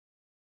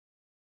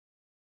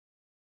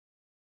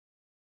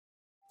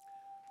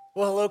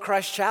Well, hello,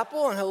 Christ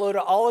Chapel, and hello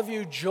to all of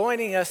you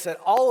joining us at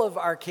all of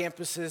our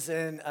campuses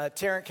in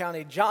Tarrant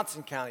County,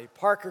 Johnson County,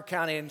 Parker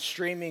County, and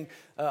streaming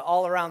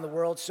all around the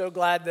world. So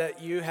glad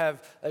that you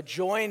have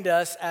joined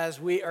us as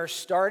we are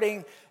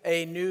starting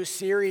a new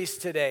series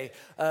today.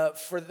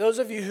 For those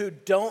of you who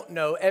don't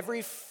know,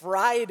 every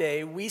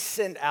Friday we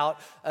send out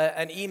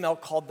an email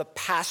called the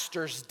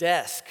Pastor's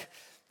Desk.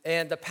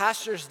 And the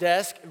Pastor's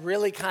Desk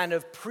really kind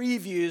of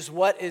previews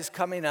what is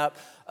coming up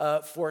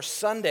for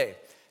Sunday.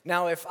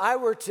 Now, if I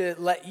were to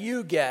let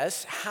you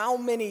guess how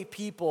many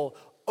people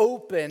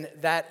open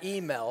that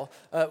email,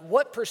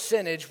 what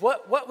percentage,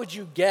 what would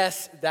you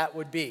guess that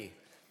would be?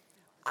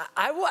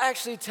 I will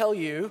actually tell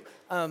you,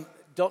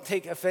 don't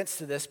take offense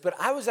to this, but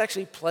I was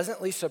actually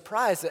pleasantly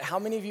surprised at how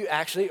many of you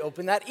actually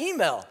open that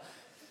email.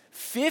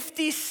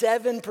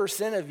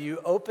 57% of you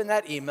open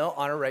that email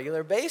on a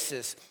regular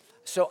basis.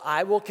 So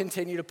I will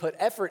continue to put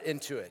effort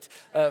into it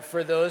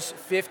for those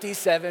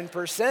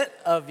 57%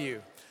 of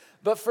you.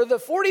 But for the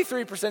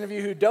 43% of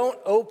you who don't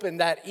open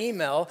that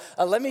email,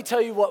 let me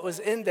tell you what was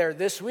in there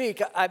this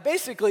week. I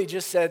basically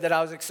just said that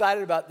I was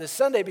excited about this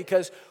Sunday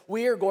because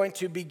we are going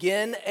to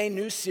begin a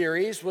new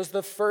series, was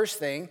the first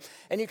thing.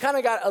 And you kind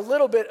of got a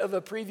little bit of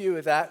a preview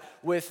of that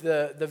with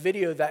the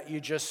video that you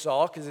just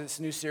saw, because it's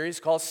a new series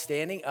called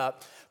Standing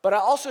Up. But I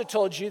also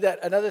told you that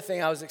another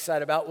thing I was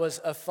excited about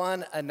was a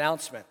fun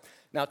announcement.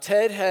 Now,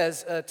 Ted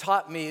has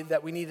taught me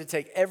that we need to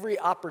take every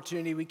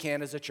opportunity we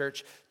can as a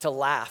church to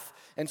laugh.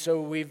 And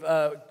so we've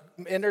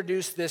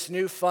introduced this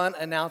new fun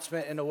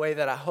announcement in a way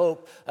that I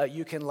hope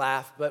you can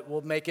laugh, but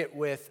we'll make it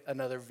with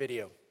another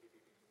video.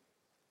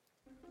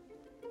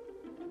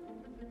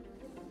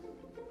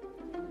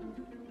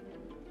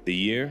 The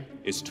year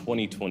is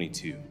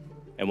 2022,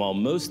 and while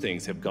most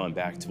things have gone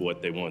back to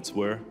what they once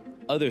were,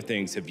 other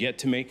things have yet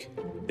to make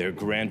their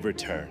grand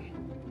return.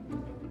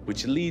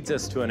 Which leads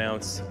us to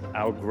announce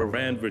our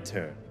grand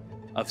return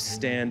of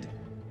Stand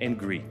and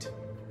Greet.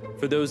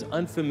 For those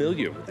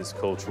unfamiliar with this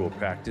cultural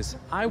practice,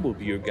 I will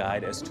be your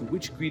guide as to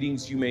which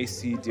greetings you may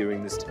see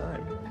during this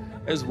time,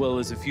 as well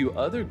as a few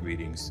other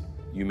greetings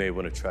you may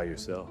want to try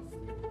yourself.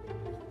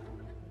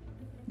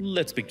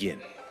 Let's begin.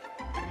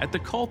 At the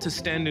call to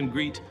stand and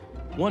greet,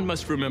 one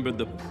must remember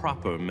the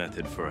proper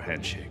method for a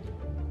handshake.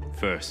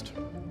 First,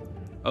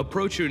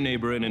 approach your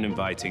neighbor in an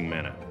inviting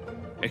manner.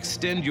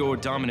 Extend your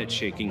dominant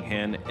shaking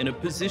hand in a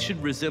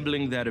position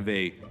resembling that of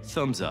a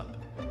thumbs up,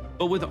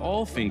 but with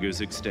all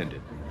fingers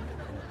extended.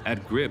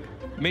 At grip,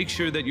 make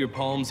sure that your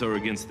palms are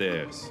against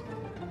theirs.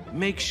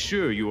 Make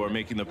sure you are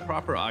making the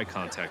proper eye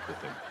contact with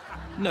them.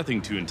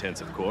 Nothing too intense,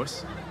 of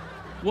course.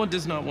 One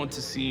does not want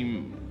to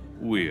seem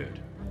weird.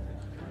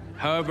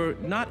 However,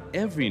 not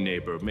every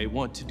neighbor may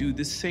want to do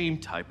the same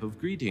type of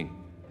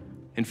greeting.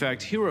 In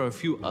fact, here are a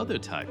few other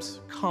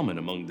types common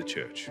among the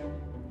church.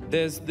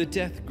 There's the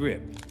death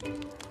grip,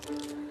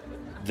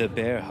 the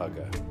bear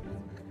hugger,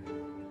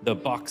 the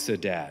boxer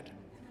dad,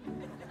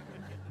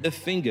 the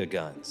finger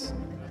guns,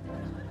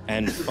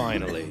 and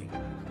finally,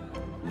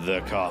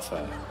 the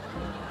cougher.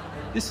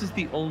 This is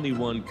the only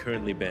one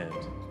currently banned.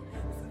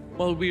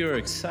 While we are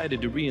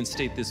excited to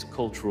reinstate this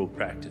cultural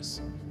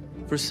practice,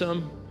 for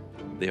some,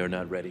 they are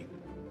not ready.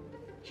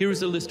 Here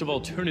is a list of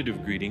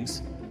alternative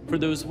greetings for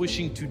those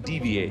wishing to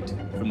deviate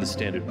from the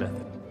standard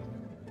method.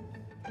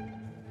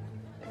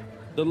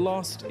 The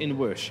lost in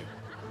worship,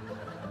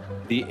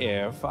 the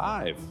Air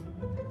 5,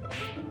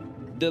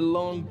 the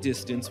long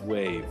distance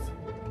wave,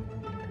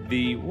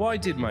 the why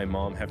did my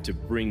mom have to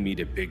bring me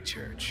to big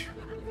church,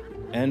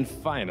 and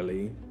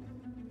finally,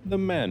 the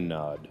man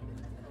nod.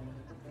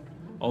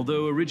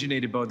 Although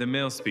originated by the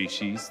male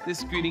species,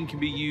 this greeting can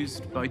be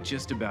used by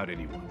just about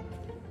anyone.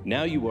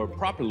 Now you are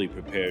properly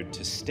prepared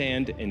to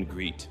stand and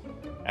greet.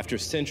 After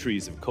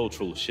centuries of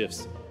cultural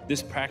shifts,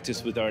 this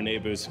practice with our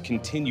neighbors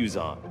continues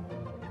on.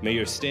 May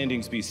your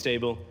standings be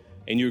stable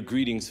and your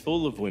greetings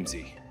full of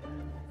whimsy.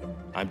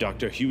 I'm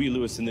Dr. Huey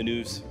Lewis in the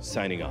News,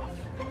 signing off.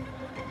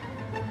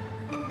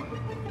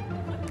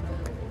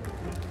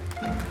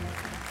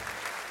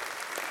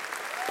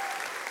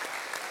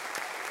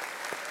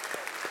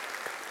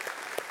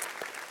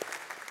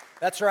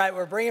 That's right.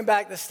 We're bringing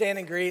back the Stand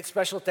and Greet.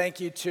 Special thank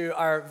you to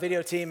our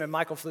video team and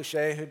Michael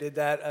Flouchet, who did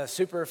that.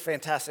 Super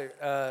fantastic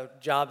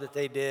job that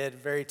they did.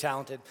 Very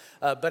talented.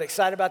 But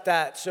excited about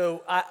that.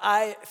 So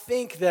I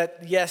think that,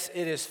 yes,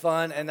 it is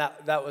fun, and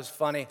that was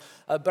funny.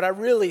 But I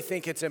really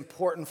think it's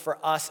important for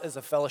us as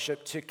a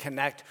fellowship to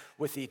connect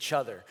with each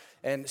other.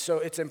 And so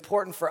it's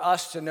important for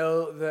us to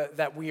know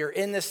that we are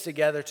in this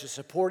together, to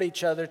support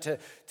each other, to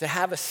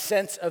have a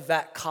sense of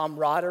that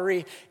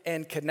camaraderie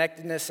and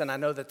connectedness. And I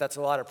know that that's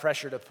a lot of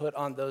pressure to put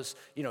on those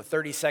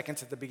 30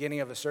 seconds at the beginning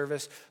of a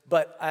service.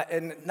 But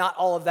and not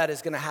all of that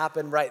is going to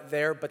happen right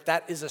there, but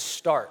that is a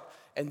start.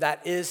 And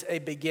that is a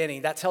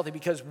beginning. That's healthy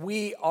because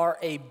we are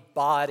a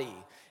body.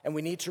 And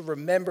we need to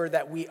remember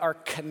that we are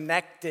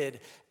connected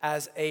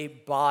as a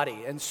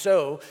body. And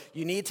so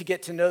you need to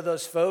get to know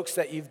those folks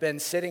that you've been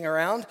sitting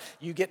around.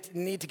 You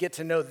need to get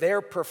to know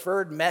their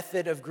preferred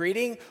method of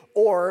greeting,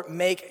 or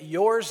make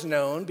yours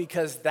known,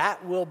 because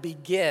that will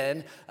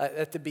begin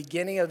at the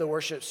beginning of the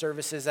worship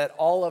services at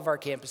all of our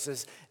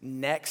campuses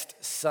next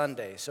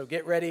Sunday. So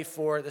get ready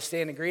for the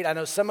stand and greet. I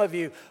know some of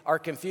you are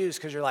confused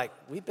because you're like,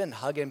 we've been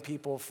hugging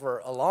people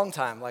for a long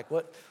time. Like,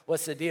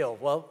 what's the deal?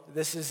 Well,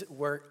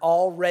 we're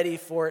all ready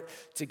for it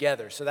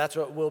together. So that's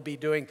what we'll be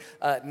doing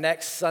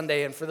next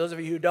Sunday. And for those of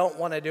you who don't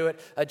want to do it,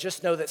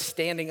 just know that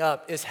standing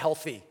up is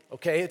healthy.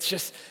 Okay,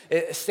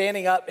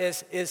 standing up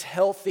is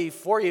healthy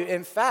for you.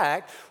 In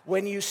fact,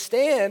 when you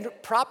stand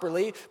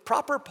properly,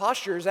 proper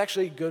posture is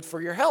actually good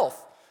for your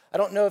health. I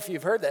don't know if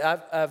you've heard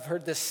that. I've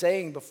heard this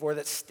saying before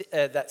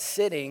that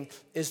sitting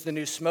is the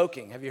new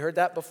smoking. Have you heard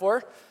that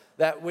before?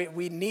 That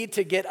we need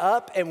to get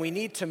up and we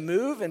need to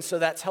move, and so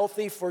that's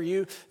healthy for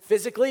you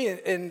physically.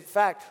 In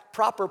fact,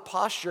 proper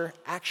posture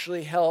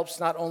actually helps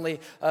not only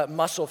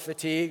muscle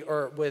fatigue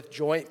or with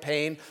joint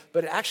pain,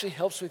 but it actually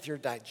helps with your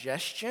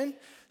digestion,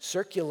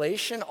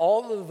 circulation,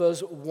 all of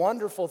those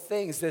wonderful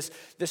things.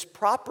 This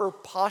proper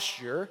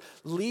posture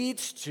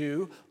leads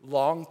to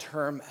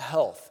long-term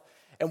health.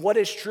 And what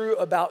is true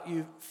about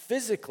you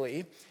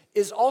physically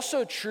is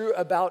also true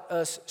about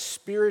us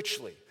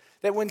spiritually.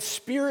 That when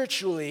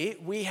spiritually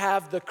we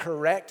have the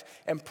correct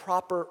and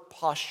proper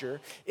posture,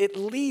 it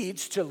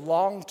leads to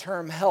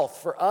long-term health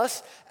for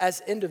us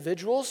as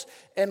individuals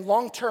and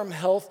long-term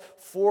health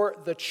for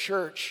the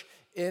church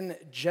in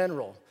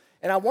general.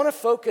 And I want to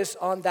focus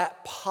on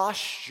that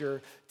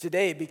posture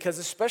today because,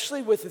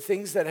 especially with the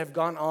things that have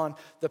gone on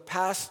the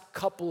past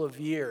couple of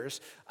years,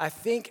 I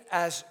think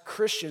as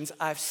Christians,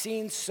 I've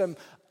seen some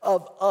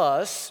of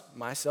us,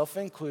 myself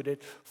included,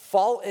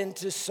 fall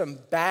into some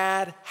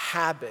bad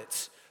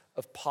habits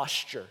of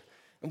posture.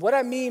 And what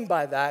I mean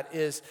by that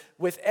is,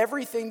 with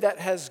everything that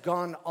has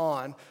gone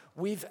on,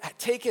 we've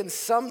taken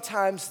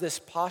sometimes this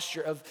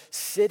posture of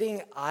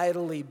sitting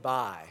idly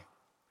by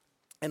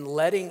and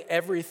letting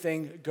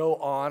everything go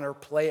on or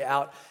play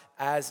out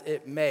as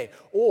it may.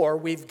 Or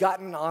we've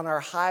gotten on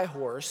our high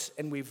horse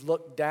and we've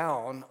looked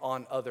down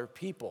on other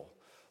people.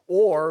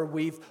 Or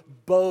we've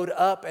bowed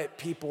up at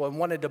people and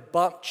wanted to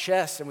bump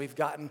chests and we've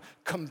gotten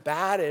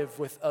combative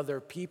with other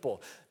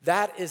people.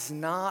 That is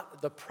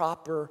not the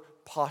proper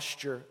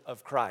posture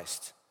of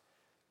Christ.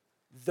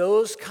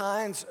 Those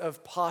kinds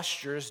of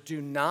postures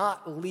do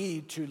not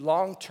lead to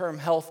long-term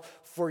health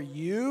for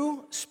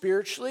you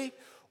spiritually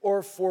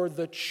or for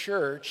the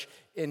church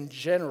in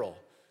general.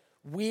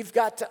 We've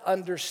got to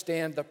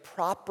understand the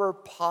proper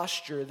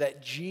posture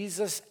that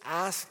Jesus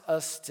asked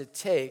us to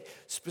take,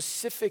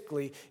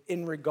 specifically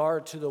in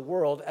regard to the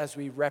world as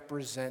we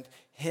represent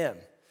him.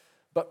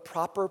 But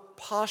proper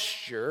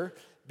posture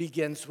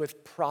begins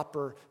with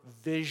proper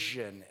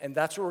vision, and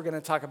that's what we're going to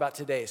talk about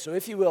today. So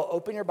if you will,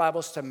 open your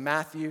Bibles to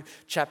Matthew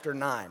chapter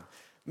 9.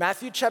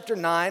 Matthew chapter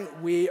 9,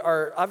 we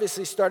are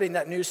obviously starting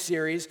that new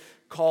series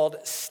called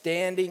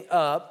Standing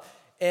Up.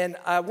 And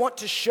I want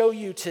to show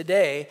you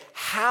today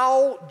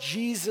how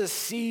Jesus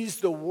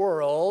sees the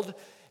world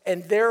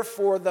and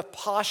therefore the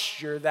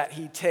posture that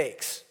he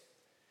takes.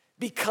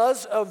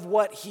 Because of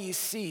what he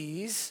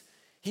sees,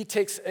 he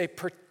takes a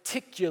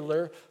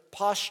particular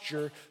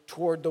posture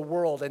toward the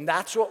world. And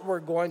that's what we're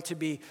going to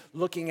be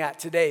looking at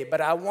today.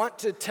 But I want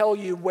to tell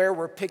you where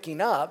we're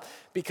picking up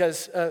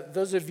because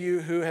those of you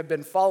who have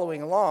been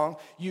following along,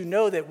 you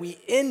know that we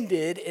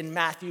ended in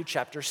Matthew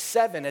chapter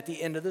 7 at the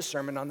end of the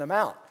Sermon on the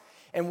Mount.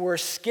 And we're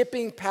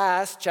skipping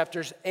past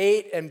chapters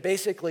 8 and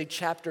basically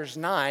chapters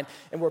 9,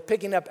 and we're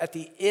picking up at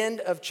the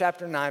end of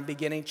chapter 9,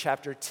 beginning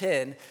chapter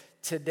 10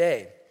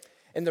 today.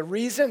 And the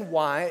reason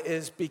why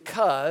is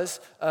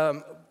because,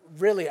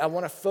 really, I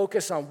want to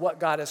focus on what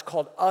God has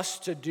called us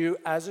to do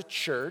as a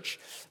church,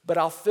 but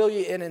I'll fill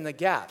you in the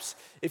gaps.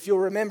 If you'll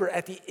remember,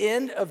 at the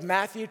end of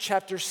Matthew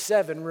chapter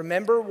 7,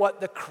 remember what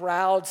the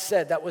crowd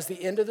said. That was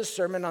the end of the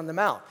Sermon on the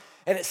Mount.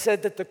 And it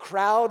said that the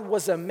crowd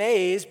was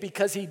amazed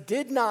because he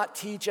did not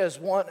teach as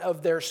one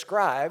of their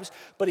scribes,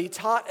 but he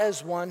taught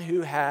as one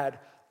who had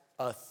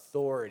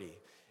authority.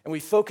 And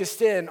we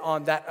focused in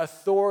on that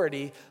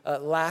authority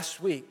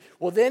last week.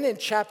 Well, then in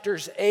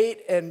chapters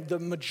 8 and the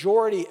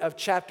majority of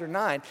chapter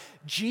 9,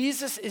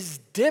 Jesus is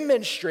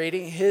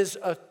demonstrating his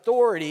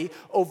authority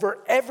over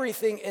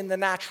everything in the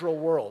natural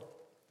world.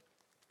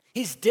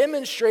 He's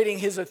demonstrating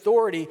his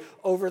authority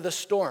over the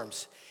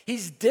storms.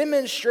 He's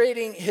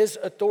demonstrating his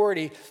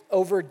authority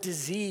over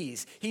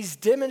disease. He's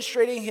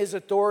demonstrating his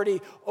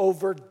authority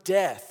over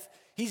death.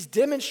 He's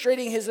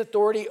demonstrating his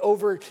authority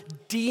over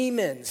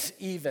demons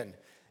even.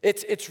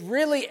 It's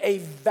really a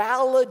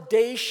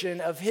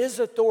validation of his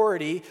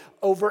authority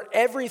over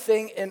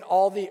everything in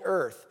all the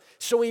earth.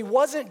 So he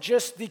wasn't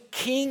just the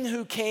king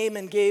who came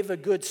and gave a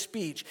good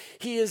speech.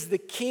 He is the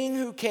king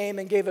who came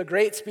and gave a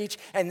great speech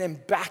and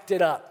then backed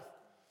it up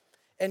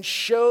and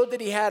showed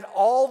that he had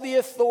all the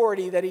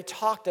authority that he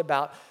talked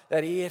about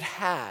that he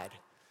had.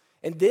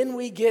 And then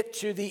we get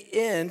to the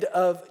end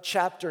of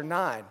chapter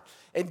 9.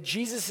 And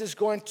Jesus is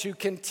going to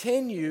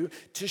continue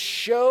to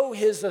show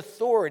his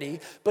authority,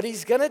 but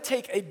he's going to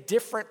take a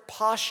different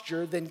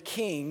posture than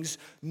kings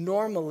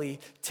normally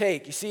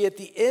take. You see, at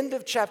the end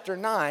of chapter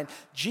 9,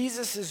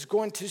 Jesus is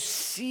going to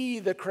see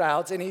the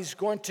crowds, and he's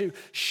going to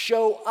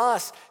show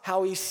us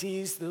how he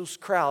sees those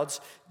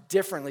crowds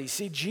differently.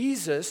 See,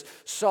 Jesus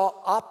saw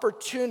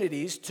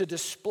opportunities to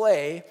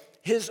display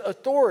his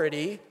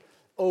authority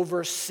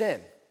over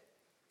sin.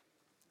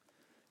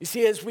 You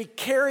see, as we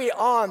carry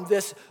on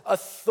this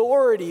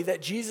authority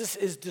that Jesus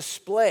is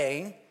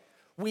displaying,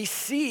 we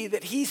see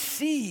that he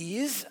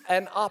sees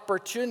an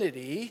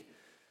opportunity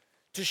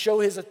to show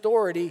his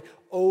authority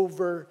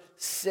over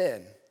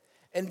sin.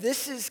 And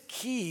this is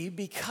key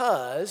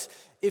because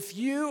if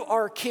you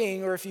are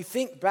king, or if you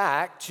think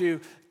back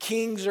to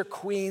kings or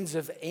queens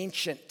of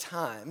ancient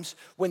times,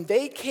 when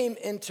they came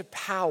into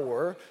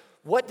power,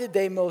 what did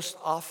they most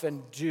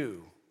often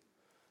do?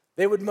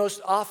 They would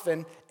most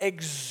often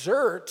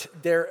exert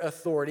their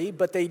authority,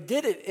 but they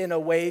did it in a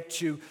way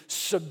to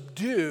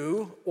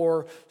subdue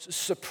or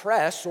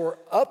suppress or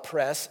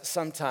oppress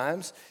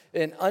sometimes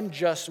in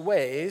unjust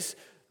ways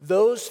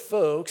those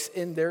folks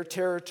in their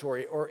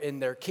territory or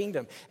in their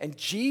kingdom. And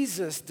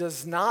Jesus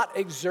does not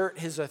exert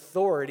his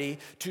authority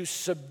to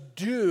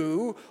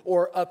subdue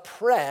or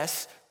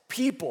oppress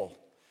people.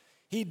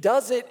 He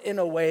does it in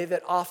a way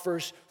that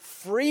offers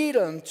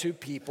freedom to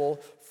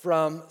people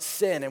from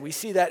sin. And we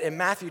see that in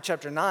Matthew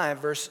chapter 9,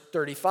 verse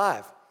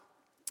 35.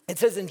 It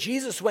says, "And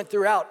Jesus went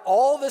throughout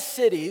all the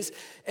cities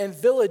and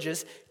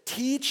villages,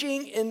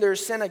 teaching in their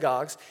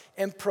synagogues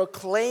and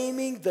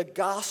proclaiming the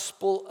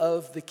gospel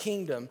of the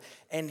kingdom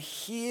and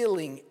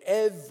healing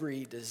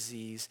every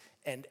disease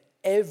and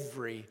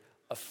every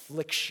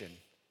affliction."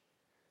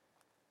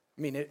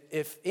 I mean,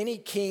 if any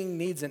king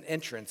needs an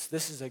entrance,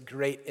 this is a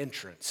great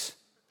entrance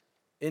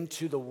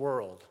into the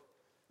world,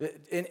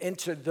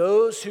 into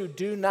those who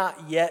do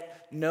not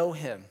yet know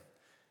him.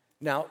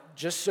 Now,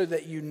 just so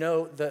that you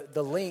know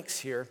the links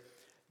here,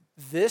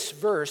 this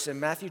verse in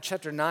Matthew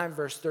chapter 9,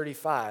 verse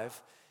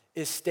 35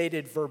 is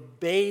stated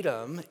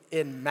verbatim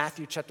in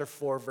Matthew chapter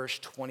 4, verse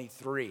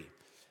 23,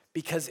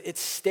 because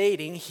it's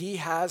stating he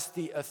has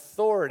the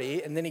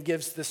authority, and then he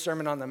gives the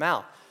Sermon on the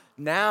Mount.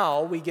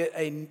 Now we get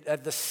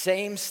the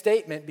same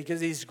statement because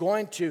he's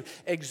going to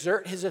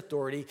exert his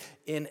authority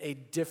in a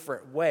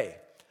different way.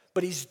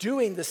 But he's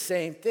doing the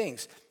same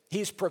things.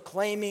 He's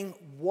proclaiming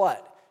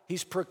what?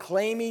 He's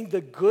proclaiming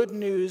the good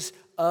news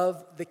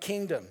of the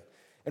kingdom.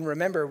 And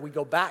remember, we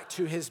go back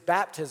to his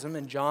baptism,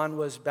 and John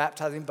was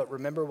baptizing, but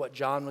remember what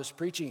John was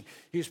preaching.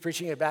 He was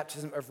preaching a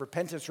baptism of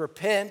repentance.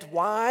 Repent,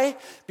 why?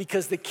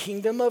 Because the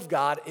kingdom of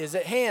God is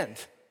at hand.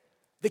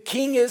 The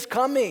king is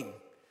coming.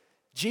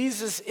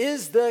 Jesus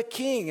is the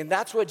king, and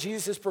that's what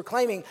Jesus is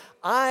proclaiming.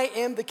 I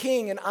am the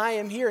king, and I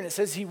am here. And it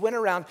says he went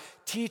around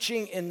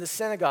teaching in the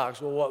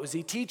synagogues. Well, what was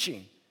he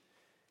teaching?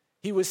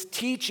 He was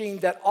teaching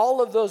that all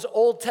of those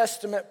Old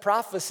Testament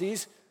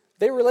prophecies,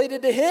 they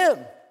related to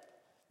him.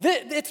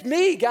 It's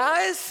me,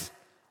 guys.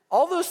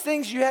 All those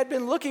things you had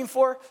been looking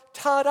for,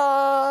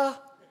 ta-da,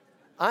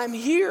 I'm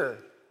here.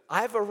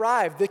 I've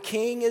arrived. The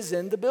king is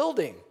in the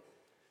building.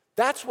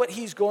 That's what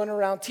he's going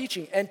around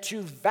teaching. And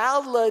to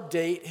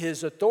validate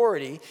his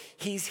authority,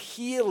 he's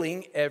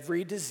healing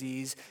every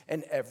disease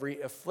and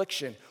every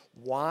affliction.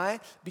 Why?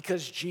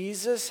 Because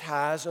Jesus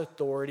has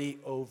authority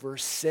over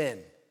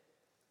sin.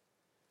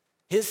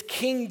 His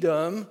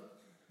kingdom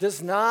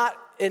does not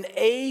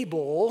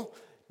enable,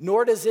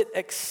 nor does it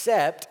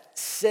accept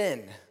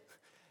sin.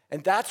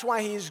 And that's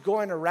why he's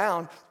going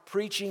around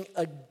preaching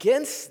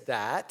against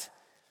that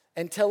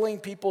and telling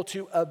people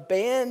to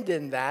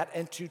abandon that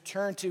and to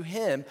turn to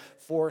him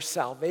for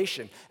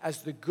salvation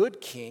as the good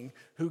king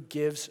who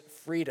gives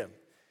freedom.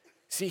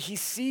 See, he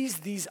sees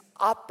these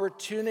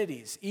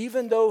opportunities,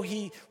 even though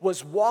he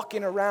was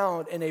walking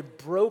around in a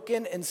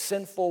broken and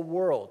sinful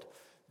world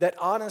that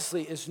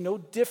honestly is no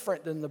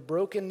different than the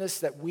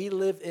brokenness that we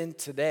live in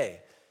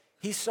today.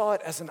 He saw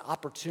it as an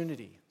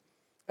opportunity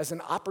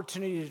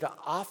to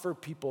offer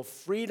people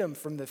freedom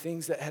from the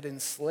things that had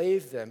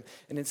enslaved them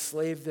and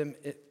enslaved them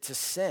to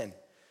sin.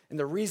 And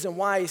the reason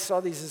why he saw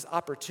these as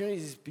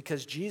opportunities is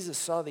because Jesus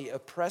saw the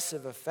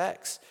oppressive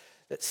effects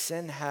that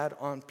sin had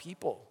on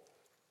people.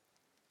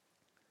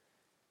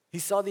 He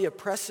saw the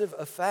oppressive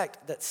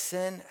effect that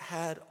sin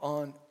had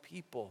on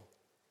people.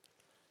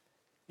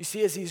 You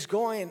see, as he's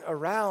going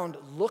around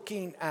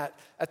looking at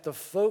the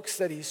folks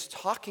that he's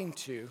talking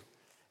to,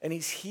 and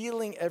he's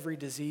healing every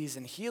disease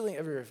and healing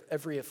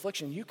every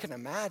affliction, you can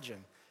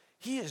imagine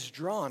he has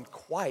drawn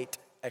quite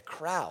a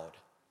crowd.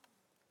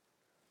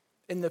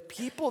 And the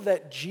people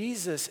that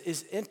Jesus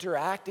is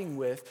interacting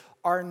with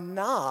are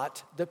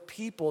not the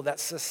people that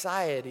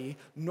society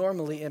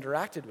normally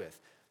interacted with.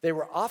 They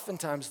were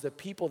oftentimes the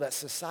people that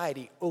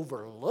society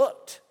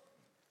overlooked.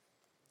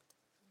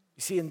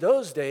 You see, in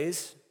those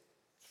days,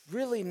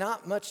 really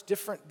not much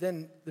different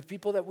than the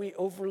people that we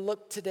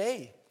overlook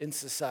today in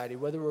society,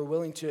 whether we're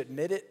willing to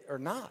admit it or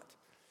not.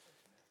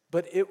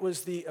 But it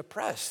was the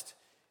oppressed.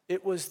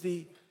 It was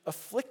the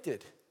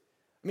afflicted.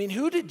 I mean,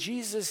 who did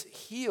Jesus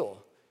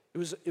heal?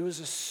 It was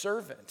a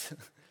servant.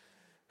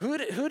 Who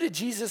did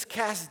Jesus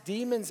cast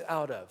demons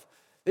out of?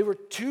 They were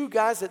two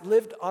guys that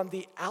lived on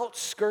the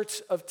outskirts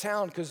of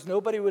town because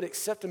nobody would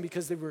accept them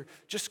because they were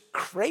just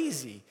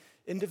crazy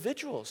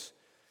individuals.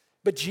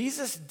 But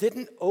Jesus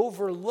didn't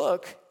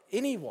overlook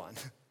anyone.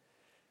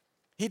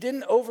 He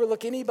didn't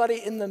overlook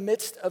anybody in the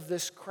midst of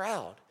this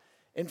crowd.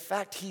 In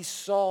fact, he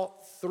saw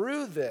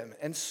through them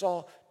and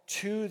saw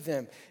to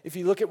them. If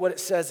you look at what it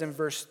says in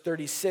verse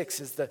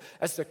 36,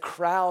 as the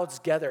crowds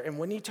gather, and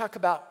when you talk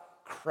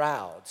about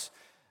crowds,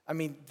 I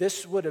mean,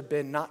 this would have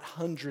been not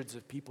hundreds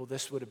of people,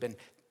 this would have been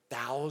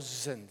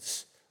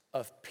thousands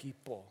of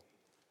people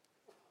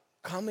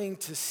coming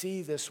to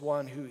see this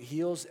one who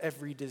heals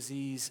every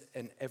disease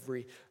and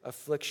every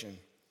affliction.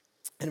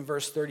 In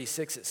verse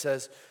 36, it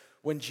says,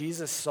 when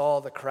Jesus saw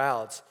the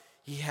crowds,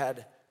 he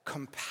had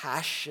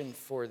compassion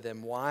for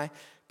them. Why?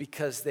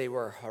 Because they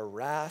were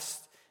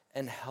harassed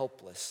and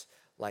helpless,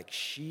 like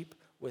sheep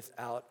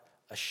without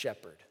a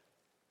shepherd.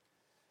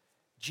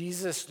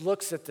 Jesus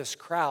looks at this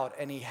crowd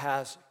and he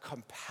has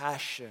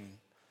compassion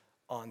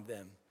on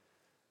them.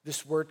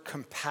 This word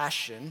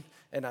compassion,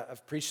 and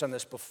I've preached on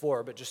this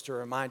before, but just to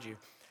remind you,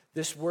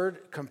 this word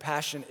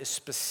compassion is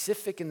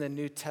specific in the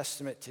New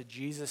Testament to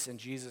Jesus and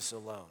Jesus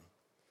alone.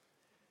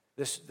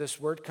 This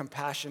word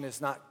compassion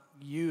is not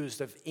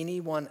used of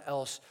anyone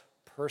else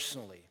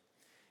personally.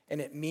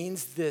 And it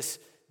means this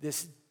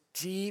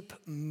deep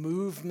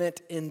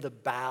movement in the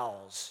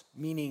bowels,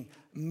 meaning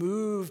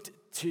moved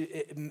to,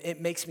 it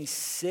makes me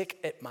sick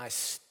at my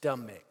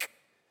stomach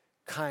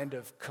kind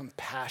of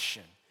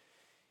compassion.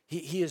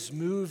 He is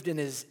moved in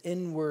his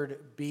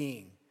inward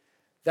being.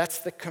 That's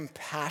the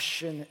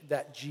compassion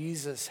that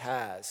Jesus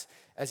has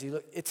as he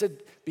look.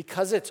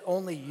 Because it's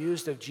only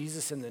used of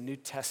Jesus in the New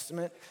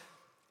Testament,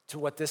 to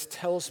what this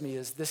tells me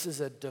is this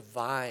is a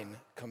divine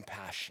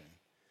compassion.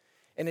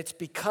 And it's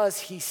because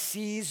he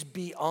sees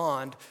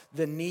beyond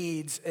the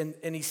needs and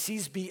he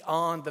sees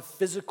beyond the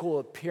physical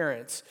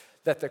appearance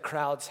that the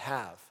crowds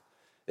have.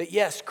 That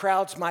yes,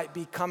 crowds might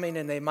be coming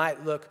and they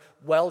might look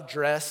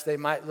well-dressed, they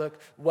might look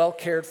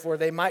well-cared for,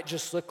 they might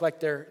just look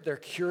like they're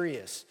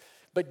curious.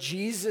 But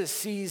Jesus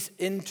sees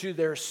into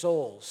their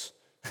souls.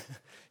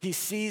 He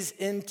sees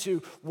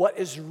into what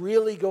is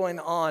really going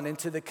on,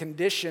 into the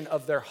condition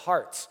of their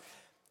hearts.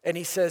 And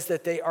he says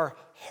that they are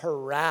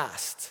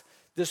harassed.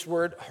 This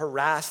word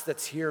harassed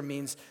that's here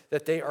means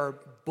that they are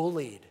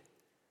bullied,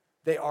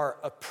 they are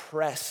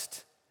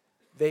oppressed,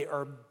 they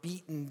are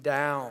beaten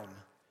down,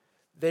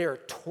 they are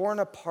torn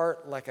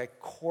apart like a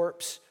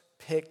corpse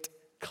picked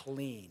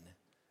clean.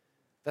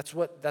 That's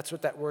what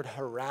that word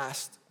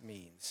harassed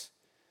means.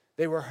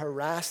 They were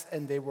harassed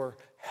and they were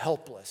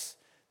helpless.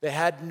 They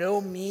had no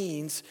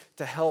means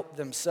to help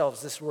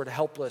themselves. This word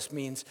helpless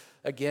means,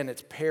 again,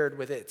 it's paired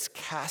with it. It's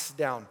cast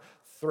down,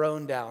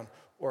 thrown down,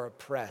 or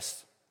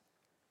oppressed.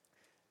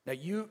 Now,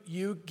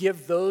 you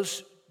give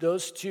those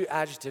two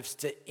adjectives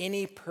to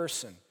any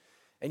person,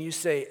 and you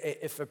say,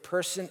 if a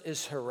person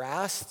is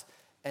harassed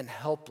and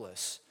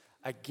helpless,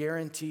 I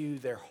guarantee you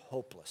they're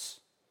hopeless.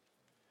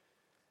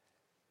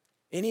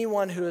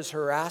 Anyone who is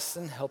harassed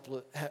and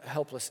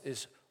helpless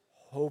is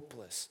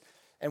hopeless.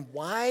 And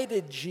why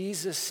did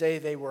Jesus say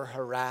they were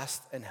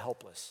harassed and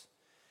helpless?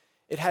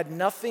 It had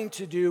nothing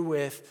to do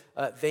with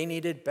they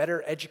needed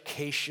better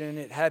education.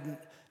 It had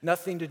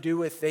nothing to do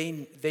with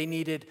they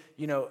needed,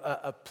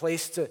 a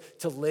place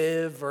to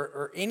live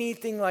or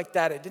anything like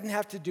that. It didn't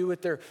have to do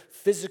with their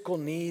physical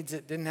needs.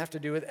 It didn't have to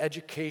do with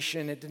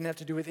education. It didn't have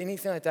to do with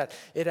anything like that.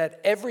 It had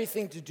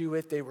everything to do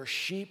with they were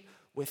sheep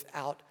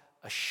without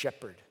a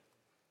shepherd.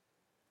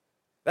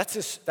 That's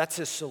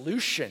his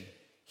solution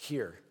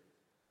here.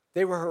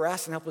 They were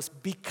harassed and helpless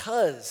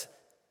because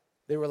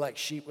they were like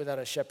sheep without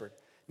a shepherd.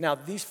 Now,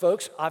 these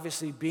folks,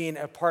 obviously being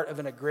a part of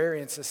an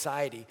agrarian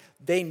society,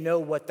 they know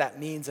what that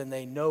means and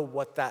they know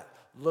what that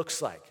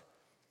looks like.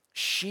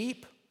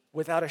 Sheep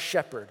without a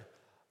shepherd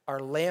are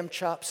lamb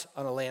chops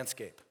on a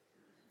landscape.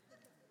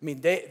 I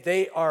mean,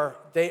 they are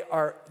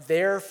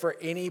there for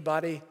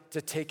anybody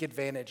to take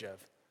advantage of.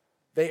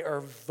 They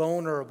are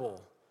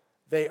vulnerable.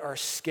 They are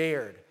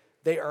scared.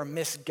 They are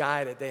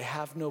misguided. They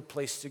have no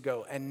place to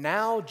go. And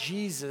now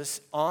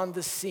Jesus on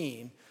the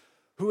scene,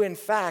 who in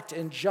fact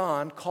in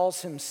John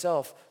calls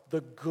himself the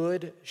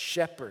good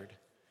shepherd,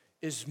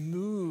 is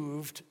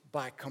moved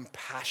by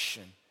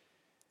compassion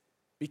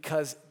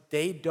because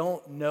they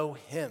don't know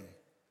him.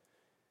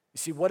 You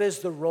see, what is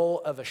the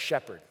role of a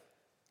shepherd?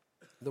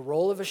 The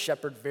role of a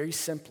shepherd, very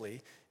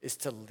simply, is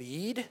to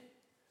lead,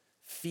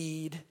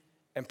 feed,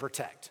 and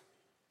protect.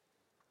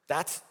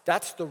 That's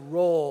the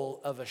role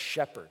of a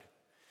shepherd.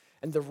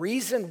 And the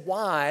reason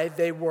why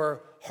they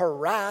were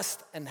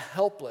harassed and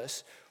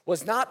helpless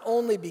was not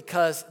only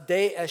because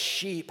they as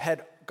sheep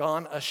had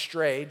gone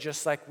astray,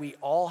 just like we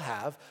all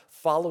have,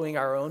 following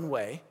our own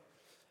way,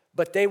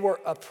 but they were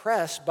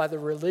oppressed by the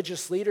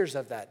religious leaders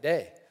of that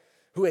day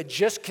who had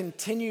just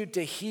continued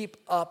to heap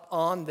up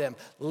on them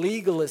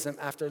legalism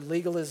after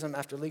legalism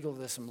after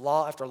legalism,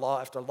 law after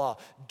law after law.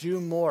 Do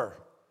more.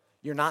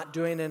 You're not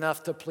doing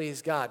enough to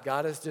please God.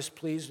 God is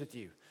displeased with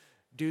you.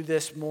 do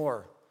this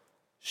more,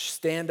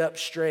 stand up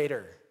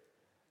straighter.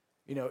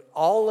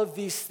 All of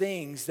these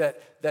things that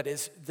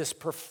is this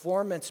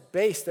performance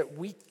based that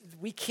we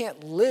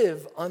can't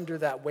live under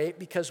that weight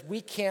because we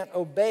can't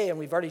obey. And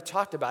we've already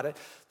talked about it,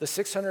 the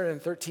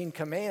 613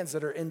 commands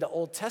that are in the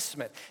Old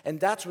Testament. And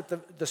that's what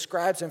the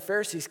scribes and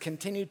Pharisees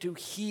continue to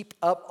heap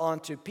up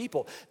onto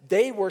people.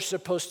 They were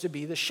supposed to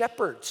be the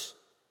shepherds.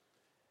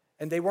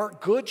 And they weren't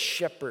good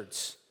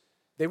shepherds.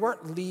 They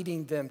weren't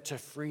leading them to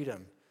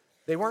freedom.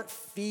 They weren't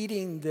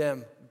feeding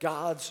them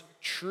God's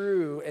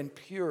true and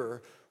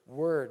pure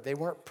word. They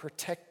weren't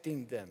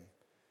protecting them.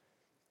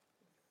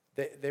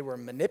 They were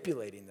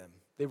manipulating them.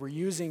 They were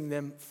using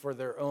them for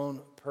their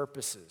own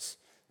purposes.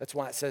 That's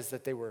why it says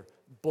that they were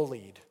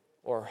bullied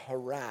or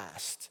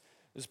harassed.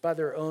 It was by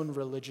their own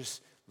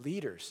religious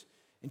leaders.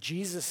 And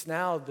Jesus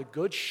now, the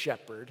good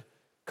shepherd,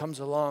 comes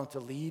along to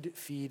lead,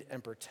 feed,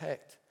 and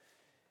protect.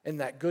 And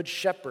that good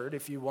shepherd,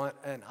 if you want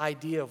an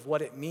idea of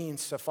what it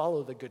means to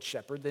follow the good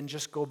shepherd, then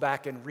just go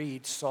back and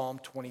read Psalm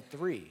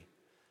 23.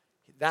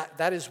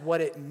 That is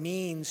what it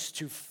means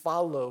to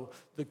follow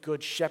the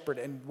good shepherd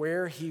and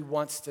where he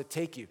wants to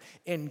take you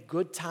in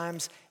good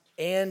times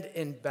and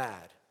in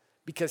bad.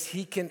 Because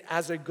he can,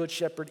 as a good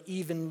shepherd,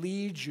 even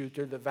lead you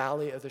through the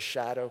valley of the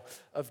shadow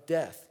of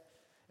death.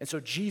 And so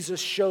Jesus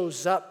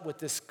shows up with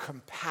this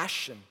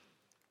compassion.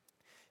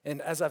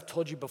 And as I've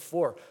told you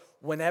before,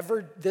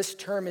 whenever this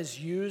term is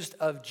used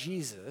of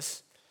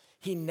Jesus,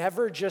 he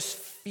never just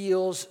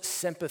feels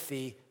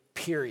sympathy,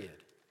 period.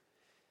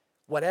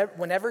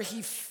 Whenever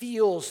he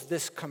feels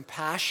this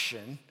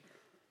compassion,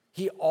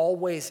 he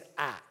always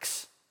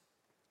acts.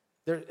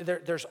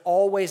 There's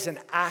always an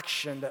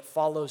action that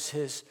follows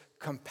his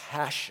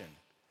compassion.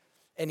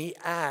 And he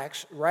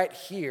acts right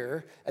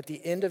here at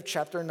the end of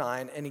chapter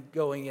 9 and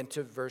going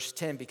into verse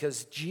 10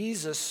 because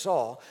Jesus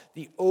saw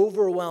the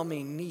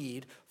overwhelming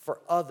need for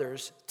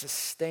others to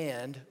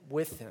stand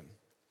with him.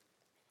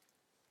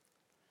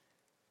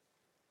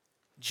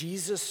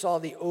 Jesus saw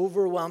the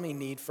overwhelming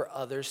need for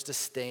others to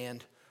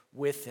stand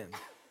with him.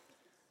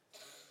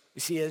 You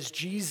see, as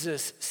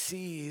Jesus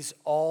sees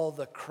all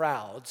the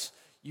crowds,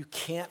 you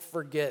can't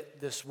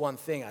forget this one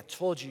thing. I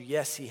told you,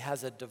 yes, he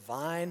has a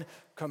divine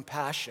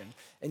compassion,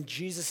 and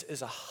Jesus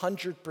is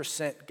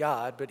 100%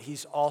 God, but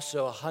he's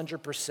also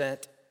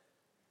 100%,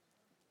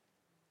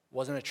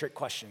 wasn't a trick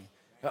question,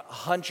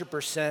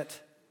 100%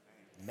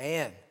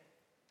 man.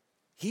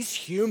 He's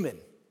human.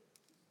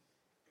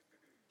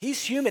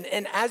 He's human,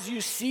 and as you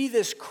see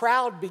this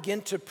crowd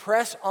begin to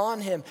press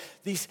on him,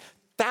 these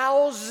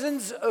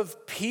thousands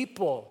of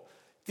people,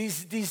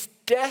 these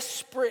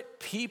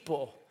desperate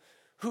people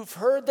who've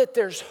heard that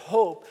there's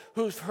hope,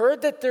 who've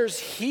heard that there's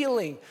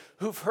healing,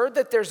 who've heard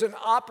that there's an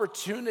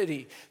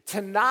opportunity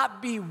to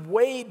not be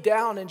weighed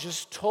down and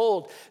just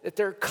told that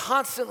they're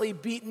constantly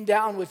beaten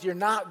down with you're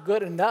not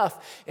good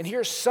enough. And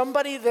here's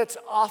somebody that's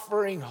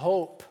offering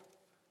hope.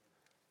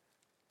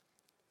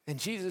 And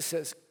Jesus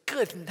says,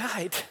 good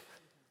night.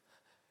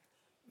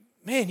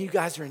 Man, you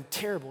guys are in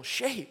terrible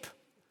shape.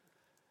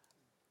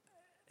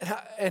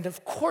 And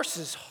of course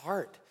his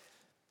heart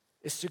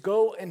is to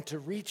go and to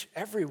reach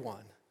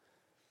everyone.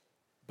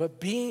 But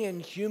being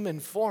in human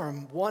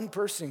form, one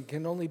person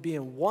can only be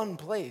in one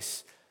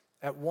place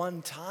at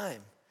one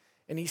time.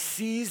 And he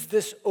sees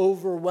this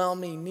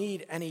overwhelming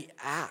need and he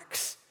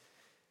acts.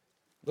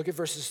 Look at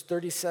verses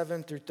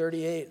 37 through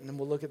 38, and then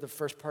we'll look at the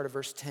first part of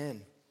verse 10.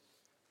 It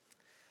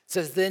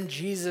says, Then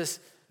Jesus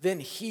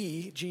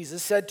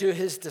said to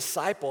his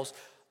disciples,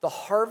 the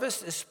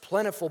harvest is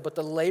plentiful, but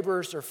the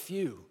laborers are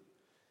few.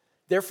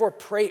 Therefore,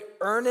 pray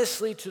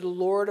earnestly to the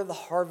Lord of the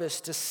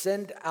harvest to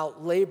send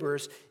out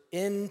laborers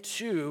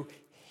into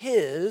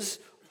his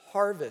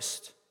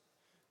harvest.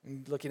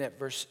 I'm looking at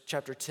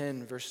chapter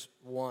 10, verse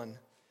 1.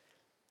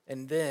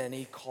 And then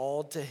he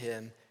called to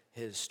him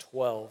his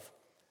 12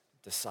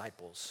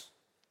 disciples.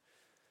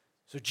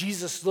 So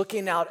Jesus,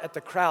 looking out at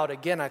the crowd,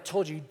 again, I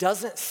told you,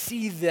 doesn't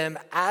see them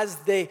as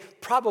they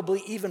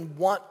probably even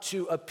want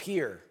to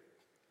appear.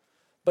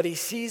 But he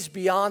sees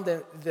beyond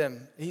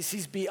them. He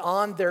sees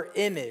beyond their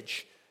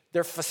image,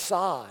 their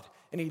facade,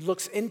 and he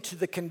looks into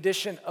the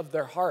condition of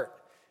their heart.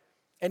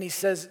 And he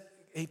says,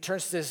 he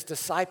turns to his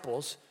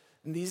disciples,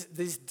 and these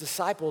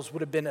disciples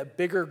would have been a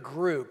bigger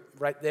group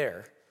right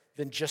there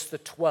than just the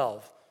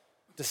 12.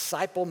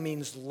 Disciple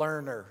means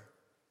learner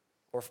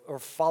or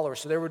follower.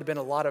 So there would have been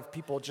a lot of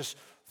people just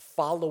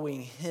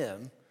following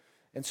him.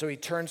 And so he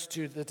turns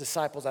to the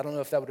disciples. I don't know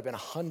if that would have been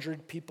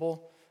 100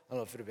 people. I don't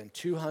know if it would have been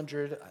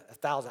 200,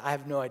 1,000. I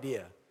have no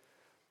idea.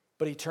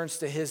 But he turns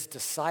to his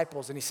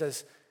disciples and he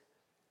says,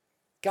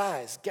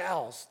 guys,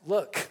 gals,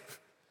 look.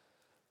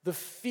 The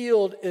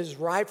field is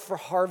ripe for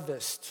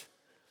harvest.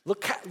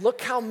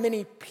 Look how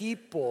many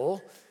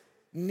people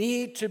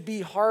need to be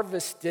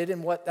harvested,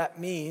 and what that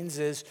means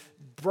is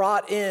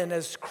brought in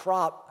as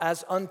crop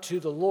as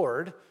unto the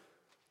Lord.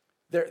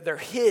 They're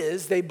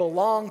his, they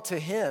belong to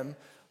him.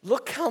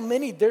 Look how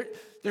many,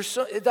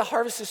 the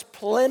harvest is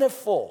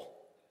plentiful.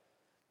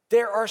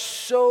 There are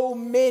so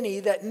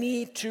many that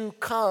need to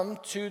come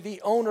to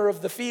the owner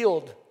of the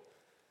field,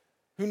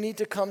 who need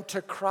to come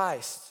to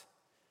Christ.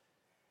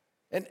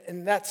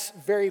 And that's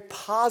very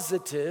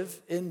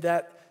positive in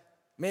that,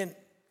 man,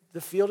 the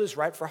field is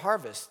ripe for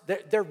harvest.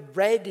 They're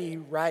ready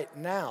right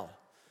now.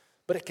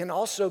 But it can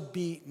also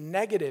be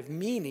negative,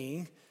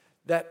 meaning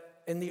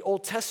that in the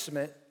Old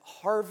Testament,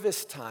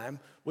 harvest time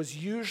was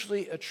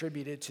usually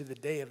attributed to the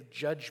day of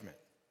judgment.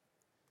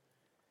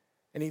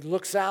 And he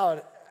looks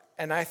out,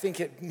 and I think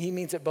he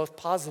means it both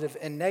positive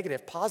and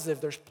negative.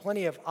 Positive, there's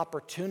plenty of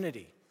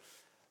opportunity.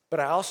 But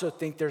I also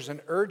think there's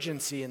an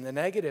urgency in the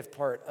negative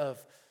part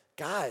of,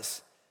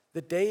 guys,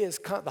 the day is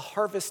the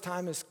harvest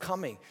time is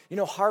coming. You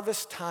know,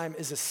 harvest time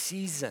is a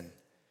season,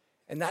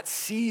 and that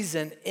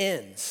season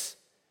ends.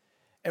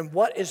 And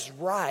what is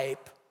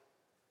ripe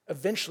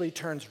eventually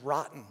turns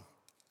rotten.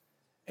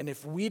 And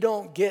if we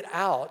don't get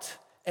out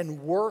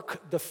and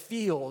work the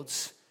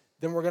fields,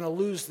 then we're going to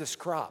lose this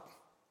crop.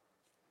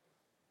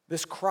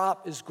 This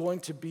crop is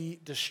going to be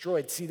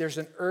destroyed. See, there's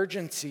an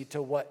urgency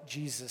to what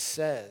Jesus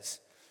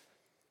says.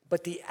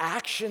 But the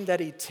action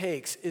that he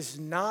takes is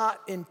not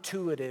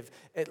intuitive,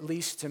 at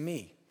least to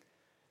me.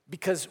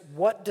 Because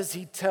what does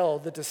he tell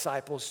the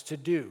disciples to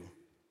do?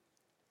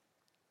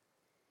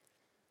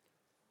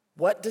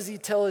 What does he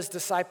tell his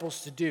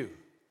disciples to do?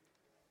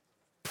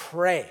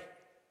 Pray.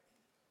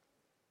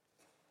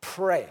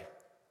 Pray.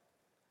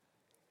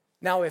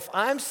 Now, if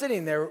I'm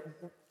sitting there,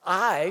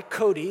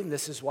 Cody, and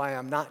this is why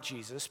I'm not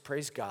Jesus,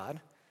 praise God,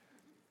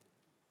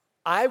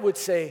 I would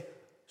say,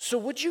 so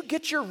would you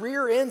get your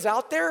rear ends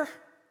out there?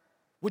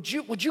 Would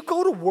you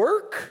go to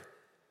work?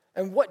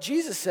 And what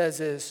Jesus says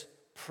is,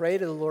 pray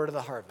to the Lord of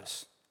the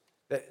harvest,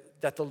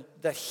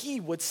 that he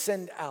would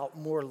send out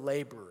more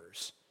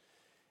laborers.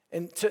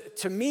 And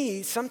to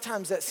me,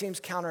 sometimes that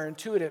seems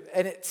counterintuitive,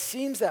 and it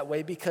seems that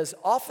way because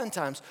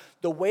oftentimes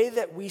the way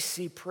that we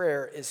see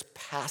prayer is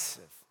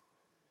passive,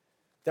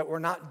 that we're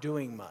not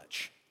doing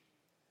much.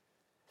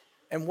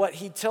 And what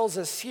he tells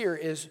us here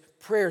is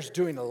prayer's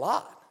doing a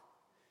lot.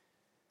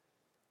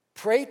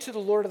 Pray to the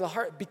Lord of the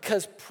heart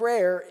because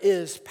prayer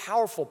is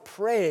powerful.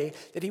 Pray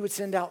that he would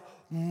send out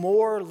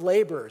more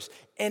laborers.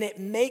 And it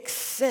makes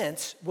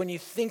sense when you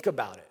think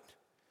about it,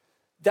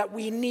 that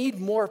we need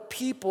more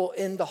people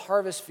in the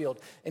harvest field.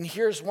 And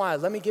here's why.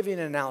 Let me give you an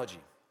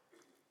analogy.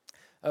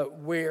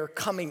 We're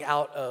coming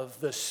out of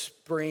the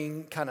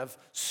spring kind of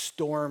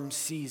storm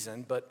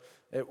season, but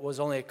it was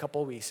only a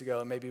couple of weeks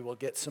ago, and maybe we'll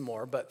get some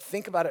more. But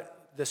think about it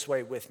this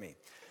way with me.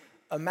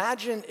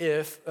 Imagine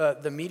if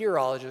the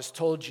meteorologist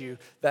told you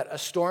that a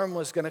storm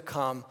was going to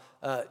come,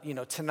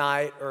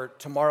 tonight or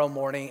tomorrow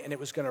morning, and it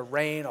was going to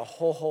rain a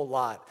whole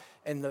lot.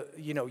 And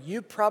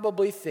you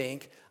probably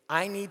think,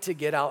 I need to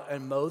get out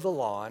and mow the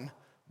lawn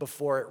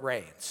before it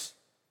rains.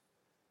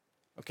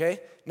 Okay?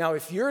 Now,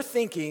 if you're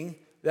thinking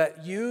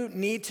that you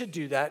need to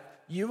do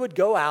that, you would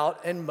go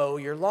out and mow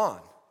your lawn,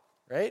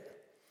 right?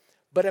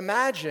 But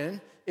imagine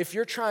if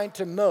you're trying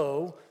to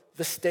mow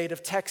the state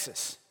of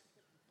Texas,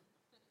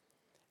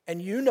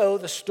 and you know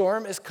the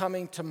storm is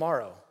coming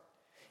tomorrow.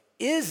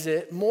 Is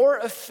it more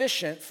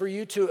efficient for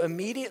you to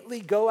immediately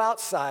go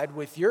outside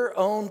with your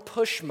own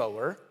push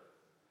mower,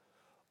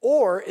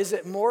 or is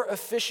it more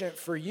efficient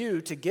for you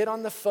to get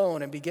on the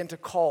phone and begin to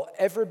call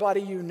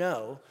everybody you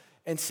know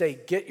and say,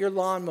 get your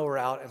lawnmower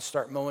out and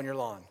start mowing your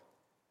lawn?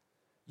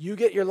 You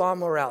get your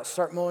lawnmower out,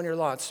 start mowing your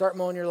lawn, start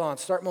mowing your lawn,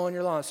 start mowing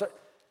your lawn,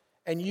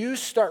 and you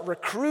start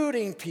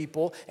recruiting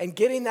people and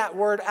getting that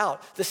word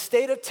out. The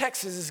state of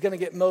Texas is going to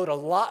get mowed a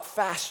lot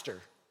faster.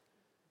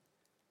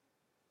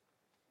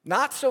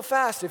 Not so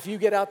fast if you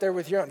get out there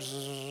with your own.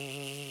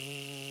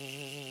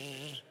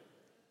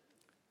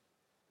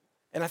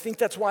 And I think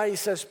that's why he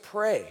says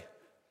pray.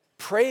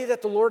 Pray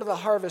that the Lord of the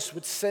harvest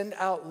would send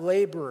out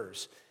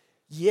laborers.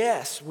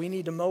 Yes, we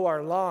need to mow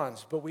our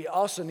lawns, but we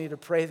also need to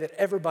pray that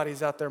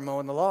everybody's out there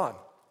mowing the lawn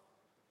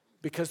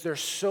because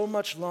there's so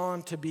much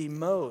lawn to be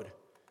mowed.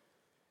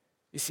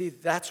 You see,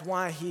 that's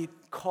why he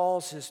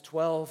calls his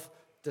 12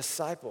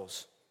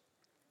 disciples.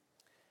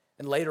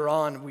 And later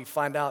on, we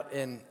find out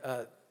in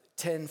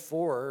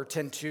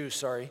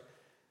 10:2,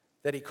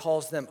 that he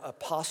calls them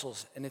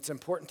apostles. And it's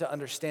important to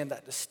understand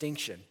that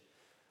distinction.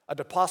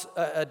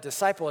 A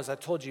disciple, as I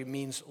told you,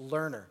 means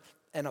learner.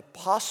 An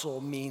apostle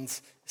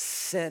means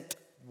sent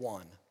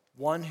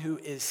one who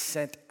is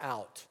sent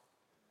out.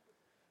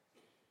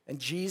 And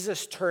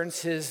Jesus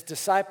turns his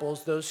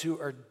disciples, those who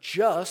are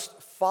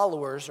just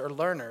followers or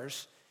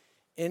learners,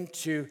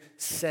 into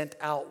sent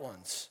out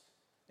ones,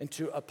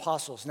 into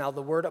apostles. Now,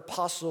 the word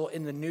apostle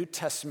in the New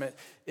Testament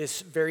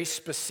is very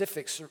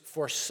specific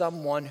for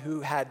someone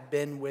who had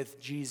been with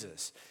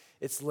Jesus.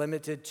 It's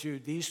limited to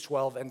these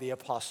 12 and the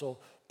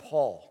apostle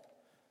Paul.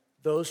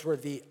 Those were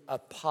the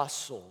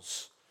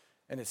apostles.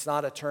 And it's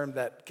not a term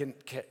that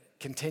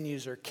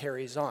continues or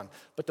carries on.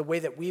 But the way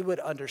that we would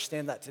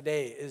understand that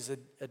today is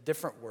a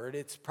different word.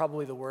 It's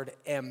probably the word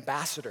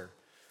ambassador.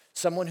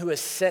 Someone who is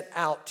sent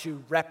out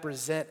to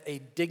represent a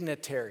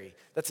dignitary.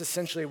 That's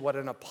essentially what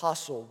an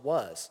apostle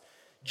was.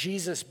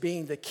 Jesus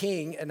being the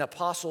king, an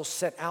apostle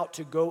sent out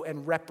to go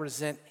and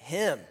represent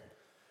him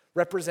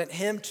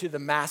to the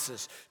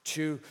masses,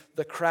 to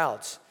the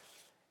crowds.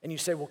 And you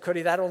say, well,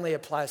 Cody, that only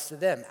applies to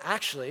them.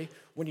 Actually,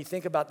 when you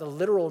think about the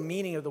literal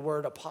meaning of the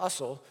word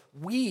apostle,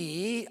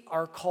 we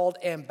are called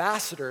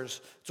ambassadors.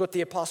 It's what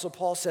the Apostle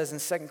Paul says in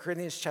 2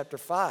 Corinthians chapter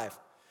 5,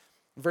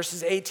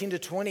 verses 18 to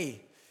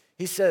 20.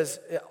 He says,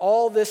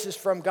 all this is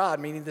from God,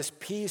 meaning this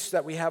peace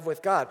that we have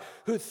with God,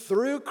 who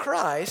through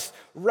Christ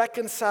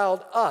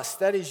reconciled us,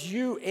 that is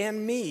you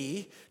and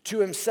me, to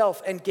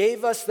himself and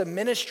gave us the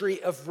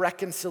ministry of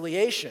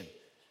reconciliation.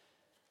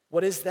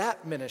 What is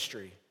that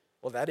ministry?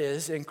 Well, that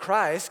is, in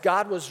Christ,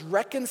 God was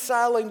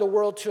reconciling the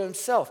world to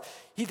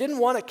himself. He didn't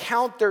want to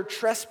count their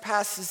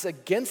trespasses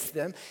against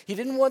them. He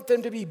didn't want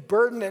them to be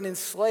burdened and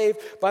enslaved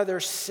by their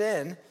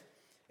sin.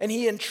 And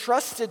he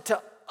entrusted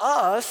to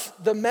us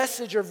the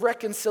message of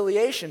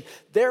reconciliation.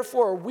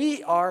 Therefore,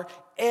 we are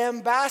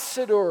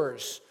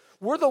ambassadors.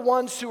 We're the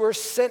ones who are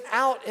sent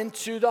out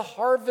into the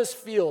harvest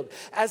field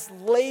as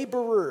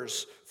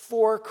laborers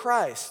for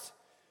Christ.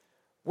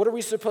 What are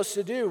we supposed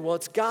to do? Well,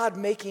 it's God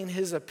making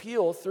his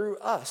appeal through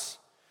us.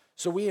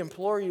 So we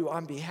implore you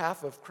on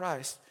behalf of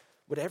Christ,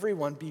 would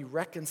everyone be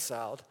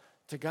reconciled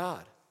to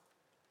God?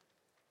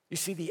 You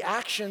see, the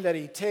action that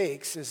he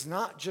takes is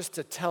not just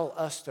to tell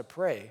us to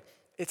pray,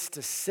 it's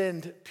to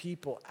send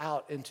people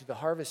out into the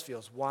harvest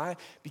fields. Why?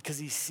 Because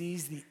he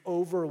sees the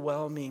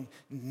overwhelming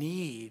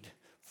need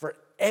for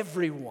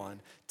everyone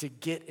to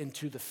get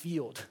into the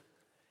field.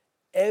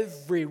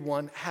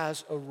 Everyone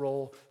has a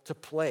role to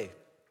play.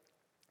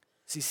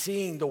 See,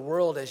 seeing the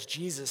world as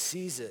Jesus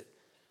sees it,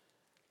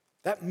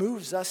 that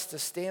moves us to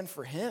stand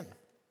for him.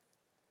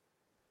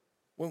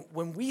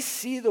 When we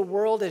see the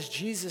world as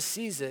Jesus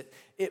sees it,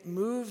 it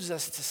moves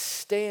us to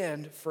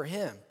stand for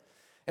him.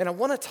 And I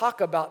want to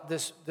talk about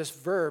this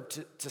verb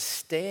to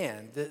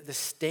stand, the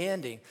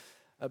standing,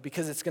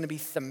 because it's going to be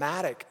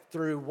thematic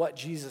through what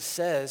Jesus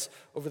says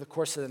over the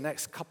course of the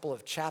next couple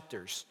of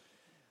chapters.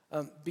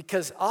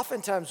 Because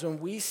oftentimes when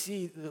we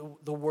see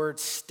the word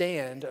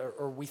stand,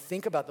 or we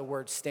think about the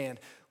word stand,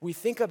 we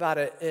think about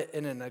it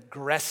in an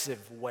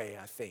aggressive way,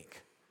 I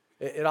think.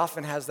 It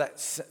often has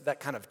that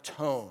kind of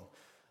tone.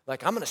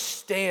 Like, I'm going to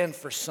stand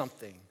for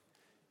something,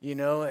 you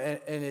know? And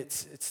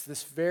it's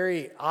this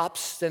very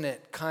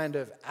obstinate kind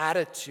of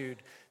attitude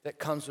that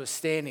comes with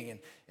standing.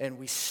 And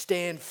we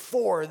stand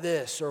for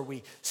this, or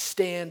we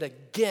stand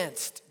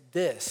against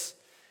this.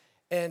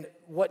 And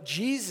what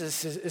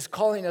Jesus is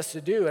calling us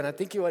to do, and I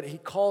think what he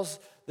calls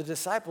the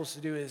disciples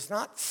to do, is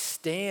not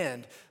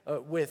stand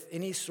with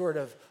any sort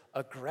of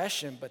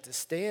aggression, but to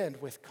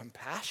stand with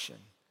compassion.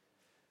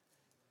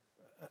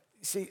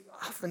 See,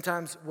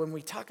 oftentimes when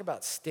we talk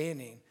about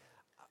standing,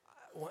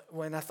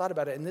 when I thought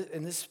about it,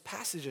 and this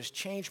passage has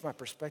changed my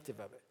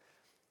perspective of it,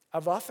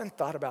 I've often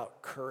thought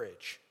about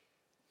courage.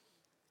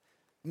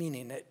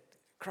 Meaning that,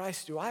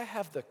 Christ, do I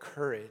have the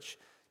courage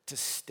to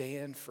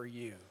stand for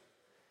you?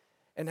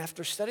 And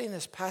after studying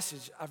this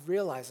passage, I've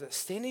realized that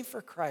standing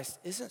for Christ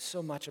isn't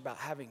so much about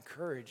having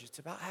courage, it's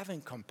about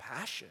having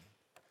compassion.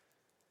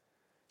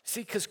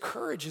 See, because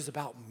courage is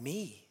about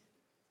me.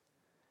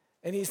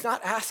 And he's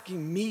not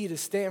asking me to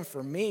stand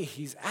for me,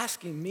 he's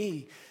asking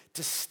me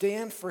to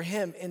stand for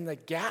him in the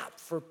gap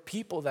for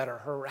people that are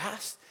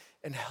harassed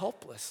and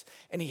helpless.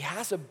 And he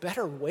has a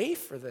better way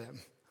for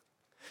them.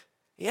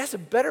 He has a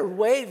better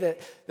way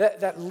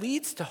that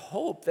leads to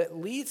hope, that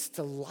leads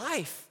to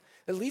life.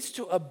 It leads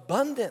to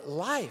abundant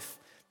life.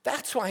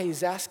 That's why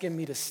he's asking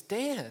me to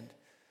stand.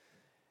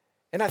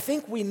 And I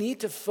think we need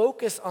to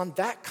focus on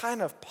that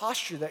kind of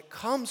posture that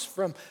comes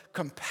from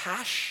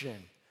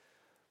compassion,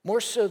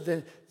 more so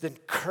than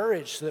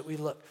courage, so that we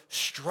look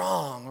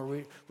strong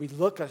or we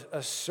look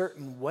a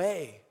certain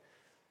way.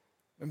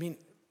 I mean,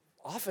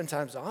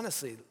 oftentimes,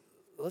 honestly,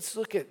 let's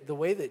look at the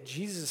way that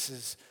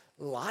Jesus'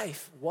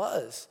 life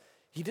was.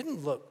 He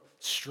didn't look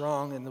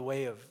strong in the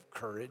way of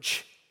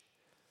courage.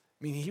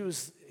 I mean, he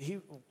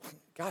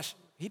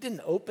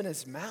didn't open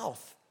his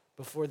mouth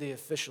before the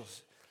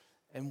officials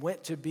and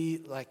went to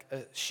be like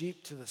a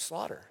sheep to the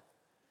slaughter.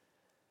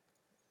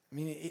 I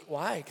mean,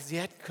 why? Because he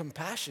had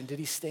compassion. Did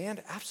he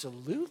stand?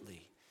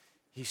 Absolutely,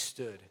 he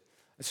stood.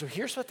 And so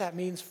here's what that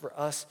means for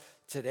us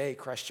today,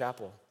 Christ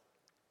Chapel.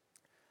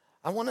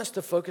 I want us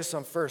to focus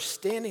on first,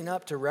 standing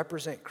up to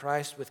represent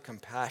Christ with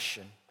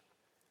compassion.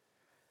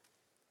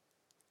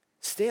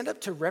 Stand up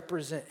to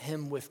represent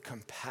him with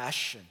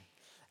compassion.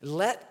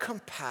 Let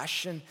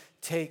compassion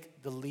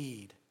take the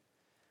lead.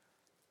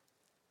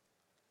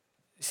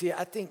 See,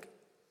 I think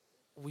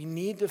we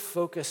need to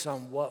focus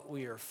on what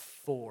we are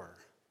for,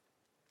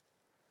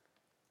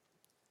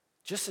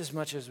 just as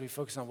much as we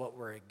focus on what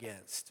we're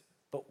against.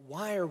 But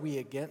why are we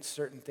against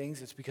certain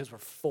things? It's because we're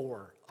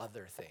for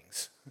other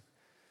things.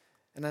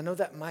 And I know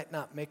that might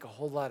not make a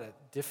whole lot of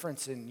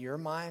difference in your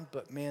mind,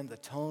 but man, the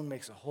tone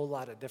makes a whole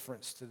lot of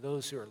difference to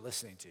those who are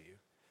listening to you.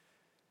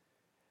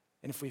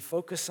 And if we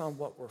focus on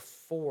what we're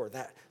for,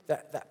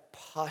 that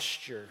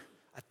posture,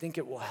 I think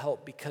it will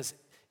help, because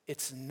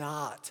it's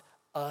not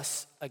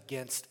us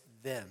against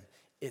them.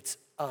 It's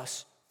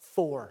us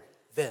for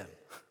them.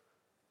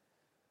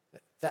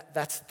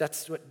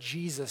 That's what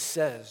Jesus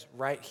says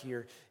right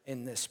here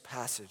in this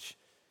passage.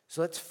 So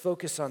let's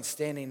focus on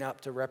standing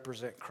up to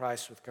represent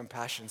Christ with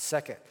compassion.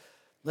 Second,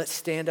 let's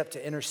stand up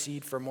to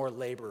intercede for more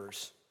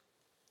laborers.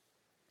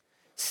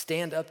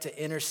 Stand up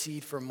to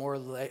intercede for more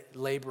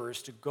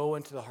laborers to go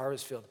into the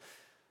harvest field.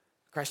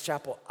 Christ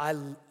Chapel,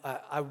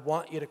 I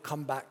want you to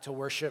come back to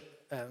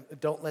worship.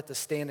 Don't let the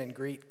stand and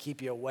greet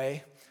keep you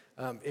away.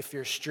 If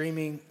you're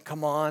streaming,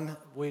 come on.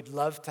 We'd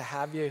love to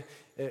have you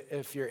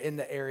if you're in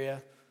the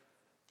area.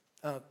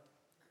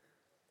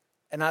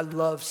 And I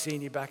love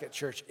seeing you back at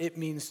church. It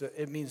means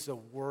the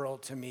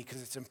world to me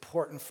because it's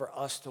important for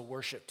us to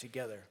worship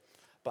together.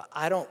 But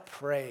I don't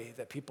pray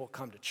that people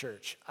come to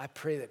church. I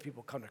pray that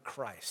people come to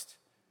Christ.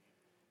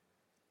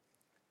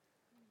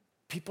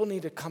 People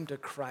need to come to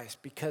Christ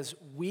because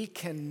we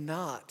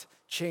cannot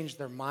change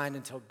their mind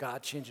until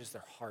God changes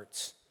their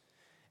hearts.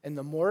 And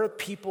the more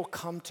people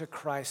come to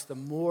Christ, the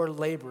more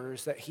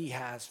laborers that he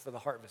has for the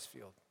harvest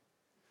field.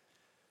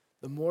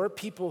 The more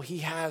people he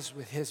has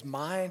with his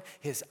mind,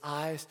 his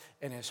eyes,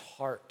 and his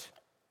heart.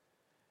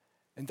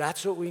 And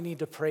that's what we need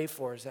to pray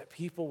for, is that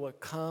people would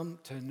come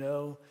to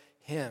know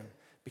him,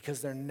 because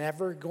they're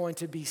never going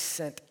to be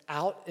sent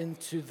out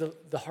into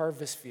the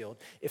harvest field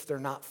if they're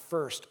not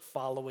first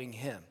following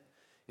him.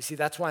 You see,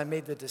 that's why I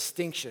made the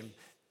distinction.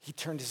 He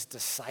turned his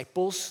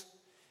disciples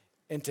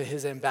into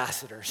his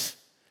ambassadors.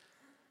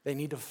 They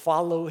need to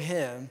follow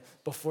him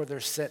before they're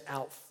sent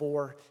out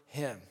for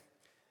him.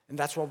 And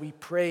that's why we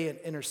pray and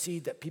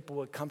intercede that people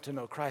would come to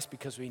know Christ,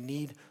 because we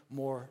need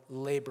more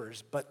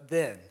laborers. But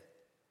then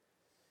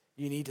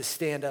you need to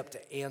stand up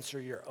to answer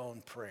your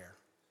own prayer.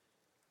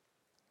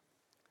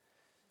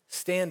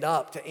 Stand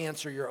up to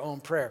answer your own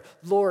prayer.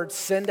 Lord,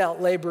 send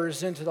out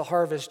laborers into the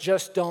harvest.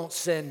 Just don't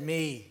send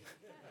me.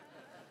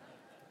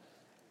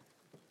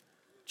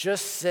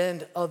 Just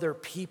send other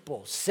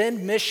people.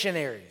 Send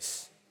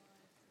missionaries.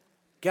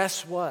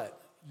 Guess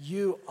what?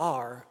 You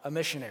are a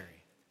missionary.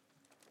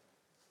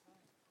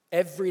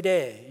 Every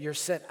day you're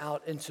sent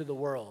out into the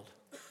world,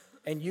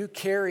 and you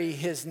carry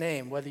his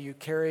name, whether you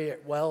carry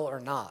it well or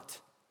not.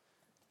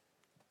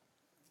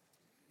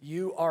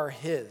 You are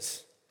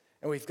his.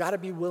 And we've got to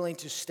be willing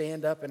to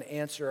stand up and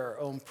answer our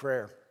own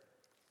prayer.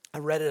 I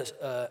read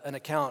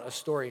a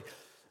story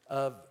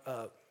of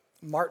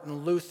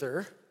Martin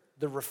Luther,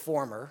 the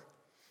reformer,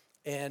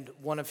 and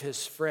one of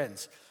his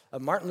friends.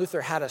 Martin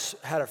Luther had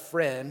a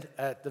friend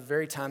at the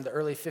very time, the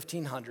early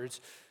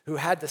 1500s, who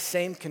had the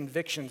same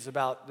convictions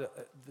about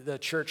the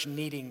church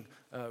needing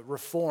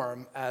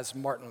reform as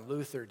Martin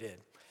Luther did.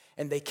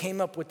 And they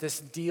came up with this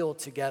deal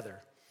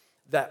together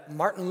that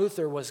Martin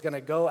Luther was going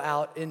to go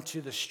out into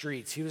the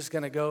streets. He was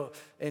going to go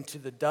into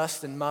the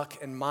dust and muck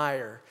and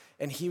mire,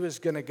 and he was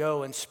going to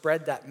go and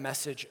spread that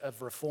message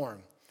of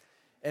reform.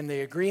 And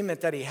the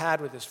agreement that he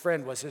had with his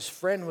friend was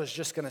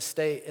just going to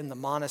stay in the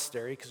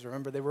monastery, because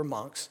remember, they were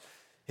monks.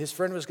 His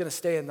friend was going to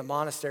stay in the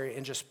monastery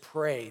and just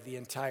pray the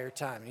entire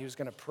time. He was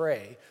going to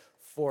pray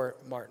for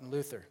Martin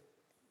Luther.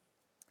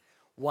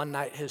 One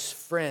night, his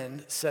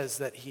friend says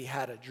that he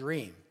had a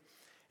dream.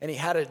 And he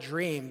had a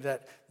dream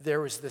that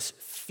there was this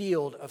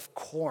field of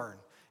corn,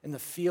 and the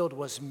field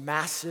was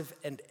massive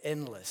and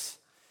endless.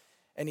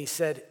 And he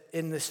said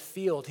in this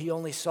field, he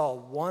only saw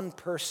one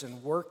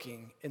person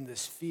working in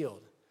this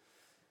field.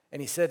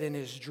 And he said in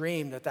his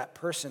dream that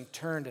person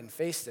turned and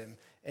faced him,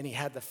 and he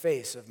had the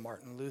face of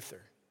Martin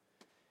Luther.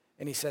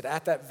 And he said,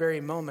 at that very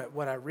moment,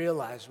 what I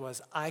realized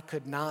was I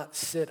could not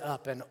sit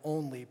up and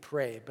only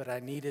pray, but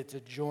I needed to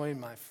join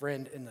my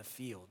friend in the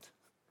field.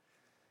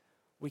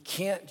 We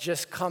can't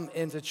just come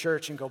into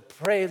church and go,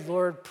 pray,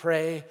 Lord,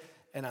 pray,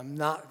 and I'm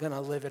not going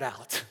to live it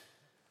out.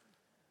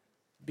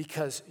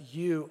 Because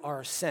you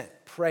are sent.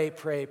 Pray,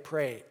 pray,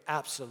 pray,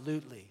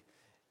 absolutely.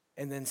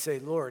 And then say,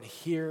 Lord,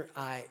 here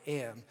I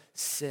am,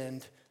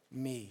 send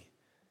me.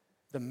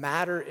 The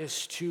matter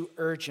is too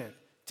urgent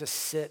to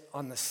sit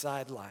on the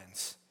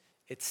sidelines.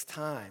 It's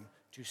time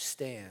to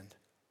stand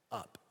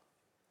up.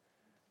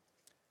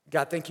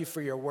 God, thank you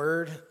for your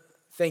word.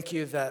 Thank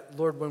you that,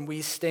 Lord, when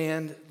we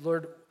stand,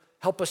 Lord,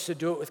 help us to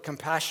do it with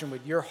compassion,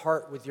 with your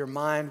heart, with your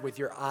mind, with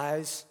your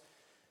eyes.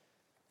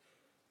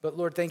 But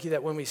Lord, thank you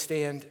that when we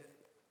stand,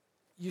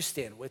 you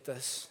stand with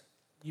us.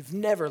 You've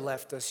never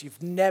left us.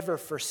 You've never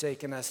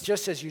forsaken us.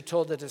 Just as you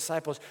told the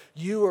disciples,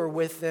 you are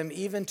with them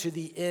even to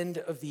the end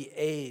of the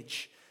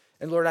age.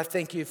 And Lord, I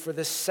thank you for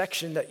this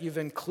section that you've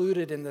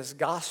included in this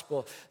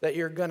gospel, that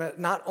you're going to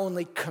not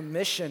only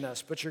commission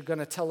us, but you're going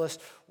to tell us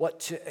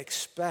what to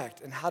expect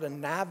and how to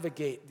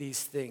navigate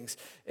these things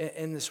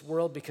in this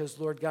world, because,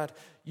 Lord God,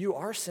 you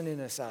are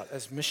sending us out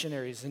as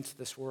missionaries into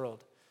this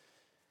world.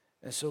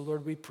 And so,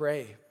 Lord, we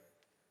pray,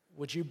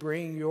 would you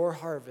bring your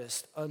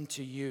harvest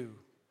unto you,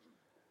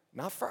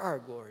 not for our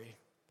glory,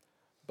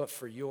 but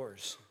for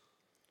yours.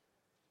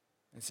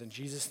 It's in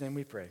Jesus' name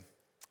we pray.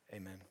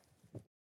 Amen.